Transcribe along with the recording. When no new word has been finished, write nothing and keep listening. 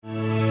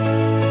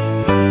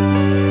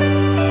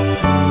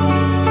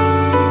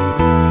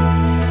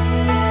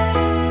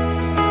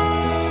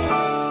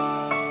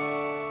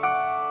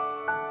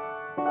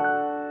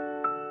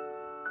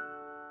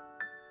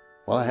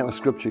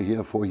scripture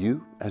here for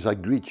you as I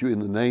greet you in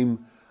the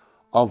name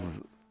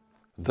of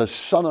the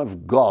Son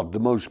of God, the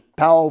most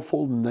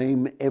powerful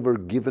name ever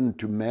given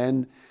to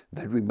man,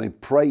 that we may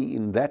pray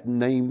in that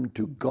name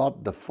to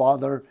God the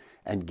Father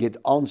and get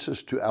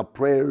answers to our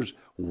prayers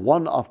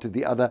one after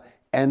the other.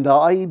 And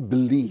I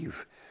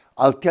believe,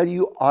 I'll tell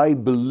you, I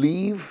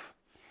believe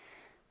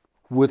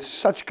with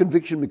such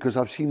conviction because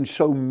I've seen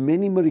so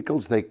many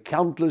miracles. They're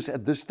countless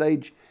at this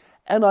stage.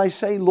 And I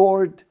say,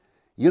 Lord,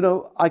 you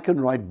know, I can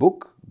write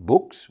books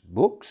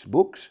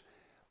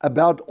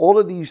about all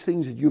of these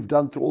things that you've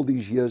done through all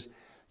these years.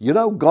 You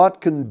know, God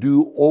can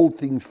do all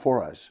things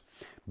for us.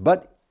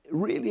 But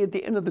really, at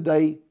the end of the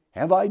day,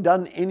 have I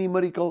done any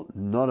miracle?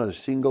 Not a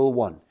single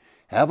one.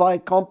 Have I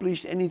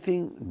accomplished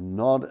anything?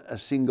 Not a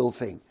single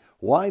thing.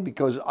 Why?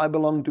 Because I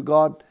belong to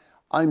God.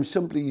 I'm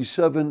simply His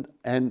servant.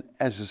 And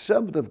as a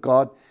servant of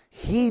God,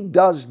 He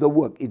does the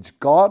work. It's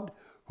God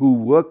who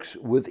works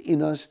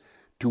within us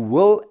to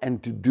will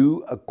and to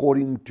do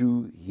according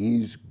to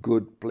His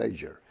good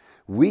pleasure.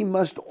 We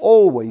must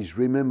always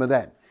remember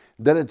that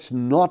it's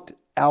not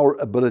our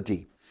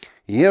ability.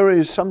 Here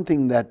is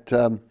something that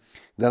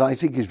I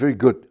think is very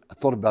good. I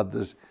thought about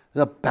this.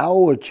 There's a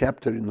power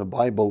chapter in the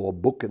Bible, or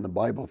book in the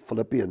Bible,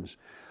 Philippians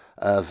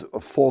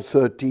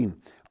 4:13.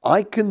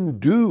 I can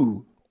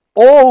do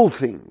all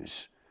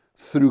things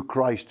through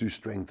Christ who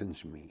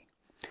strengthens me.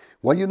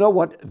 Well, you know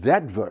what?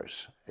 That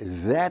verse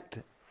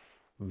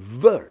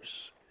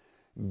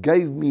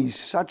gave me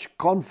such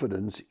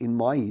confidence in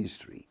my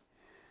history,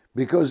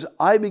 because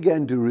I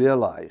began to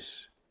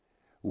realize,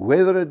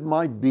 whether it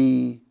might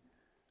be,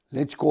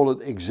 let's call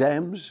it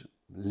exams,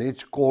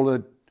 let's call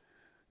it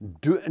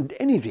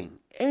anything,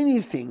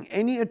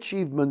 any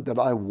achievement that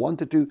I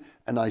wanted to,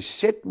 and I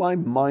set my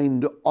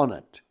mind on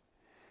it.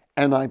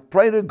 And I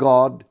pray to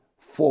God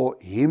for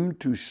Him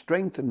to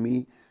strengthen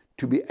me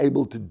to be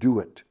able to do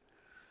it.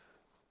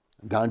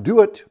 Now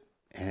do it,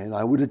 and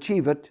I would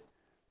achieve it,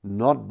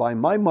 not by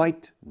my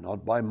might,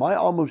 not by my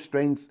arm of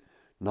strength,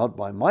 not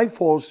by my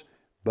force,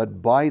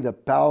 but by the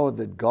power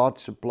that God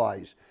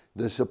supplies,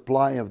 the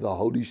supply of the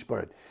Holy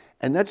Spirit.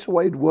 And that's the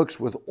way it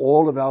works with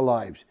all of our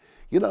lives.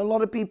 You know, a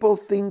lot of people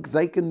think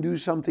they can do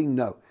something.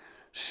 No.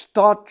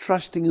 Start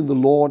trusting in the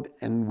Lord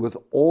and with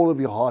all of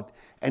your heart,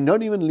 and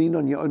don't even lean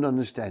on your own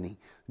understanding.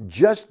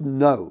 Just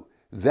know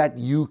that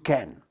you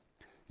can.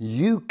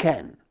 You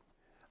can.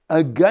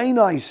 Again,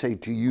 I say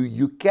to you,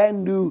 you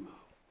can do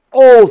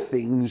all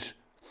things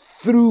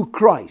through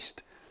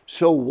Christ.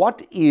 So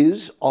what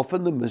is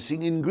often the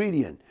missing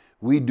ingredient?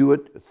 We do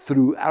it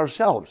through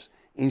ourselves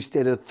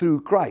instead of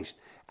through Christ.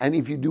 And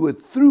if you do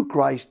it through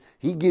Christ,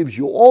 He gives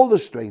you all the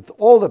strength,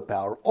 all the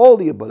power, all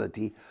the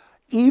ability,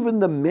 even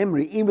the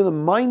memory, even the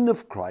mind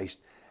of Christ.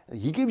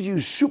 He gives you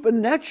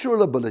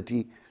supernatural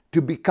ability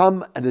to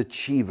become an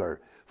achiever.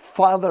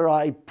 Father,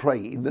 I pray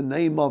in the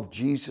name of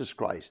Jesus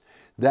Christ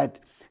that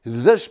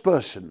this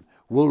person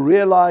will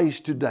realize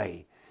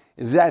today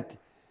that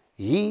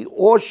he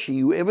or she,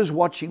 whoever's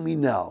watching me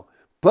now,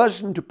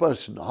 person to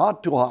person,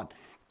 heart to heart,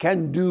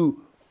 can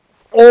do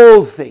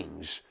all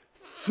things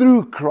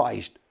through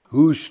Christ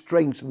who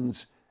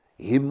strengthens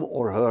him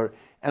or her.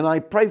 And I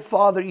pray,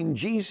 Father, in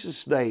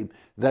Jesus' name,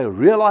 they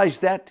realize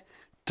that,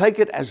 take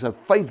it as a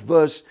faith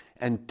verse,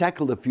 and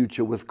tackle the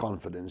future with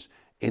confidence.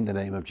 In the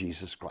name of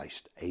Jesus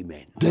Christ.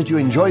 Amen. Did you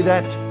enjoy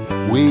that?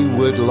 We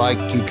would like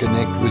to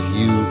connect with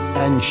you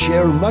and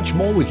share much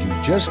more with you.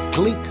 Just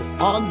click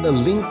on the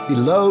link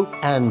below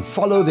and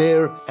follow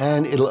there,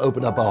 and it'll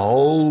open up a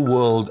whole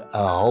world,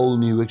 a whole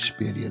new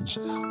experience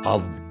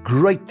of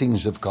great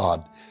things of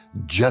God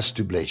just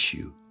to bless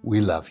you. We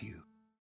love you.